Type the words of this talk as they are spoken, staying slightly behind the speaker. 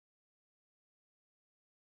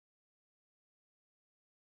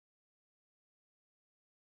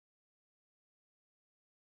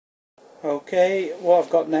Okay, what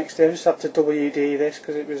I've got next here, I just had to WD this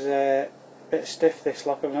because it was a bit stiff, this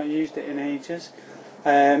lock. I've not used it in ages.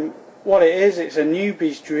 What it is, it's a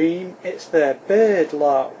newbie's dream. It's the bird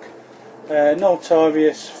lock.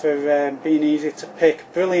 Notorious for being easy to pick.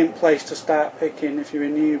 Brilliant place to start picking if you're a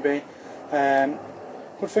newbie.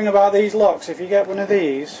 Good thing about these locks, if you get one of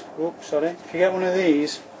these, if you get one of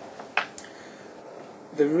these,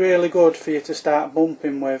 they're really good for you to start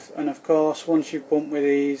bumping with. And of course, once you've bumped with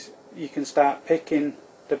these, you can start picking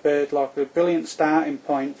the bird lock. A brilliant starting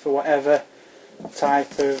point for whatever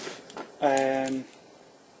type of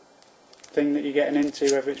thing that you're getting into,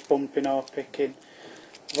 whether it's bumping or picking.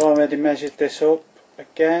 I've already measured this up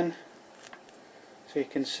again, so you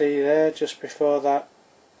can see there just before that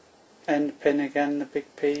end pin again, the big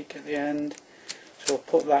peak at the end. So I'll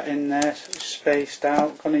put that in there so it's spaced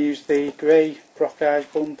out. I'm going to use the grey Brockeyes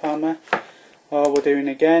bump hammer. All we're doing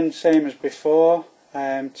again, same as before,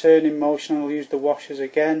 turning motion. I'll use the washers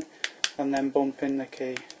again and then bumping the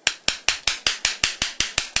key.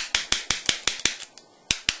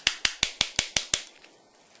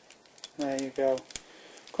 There you go.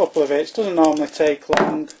 Couple of hits, doesn't normally take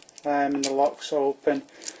long, and the lock's open.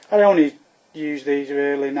 I only use these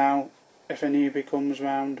really now if a newbie comes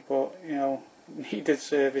round, but you know, needed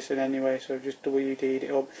servicing anyway, so just WD'd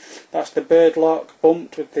it up. That's the bird lock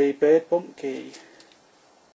bumped with the bird bump key.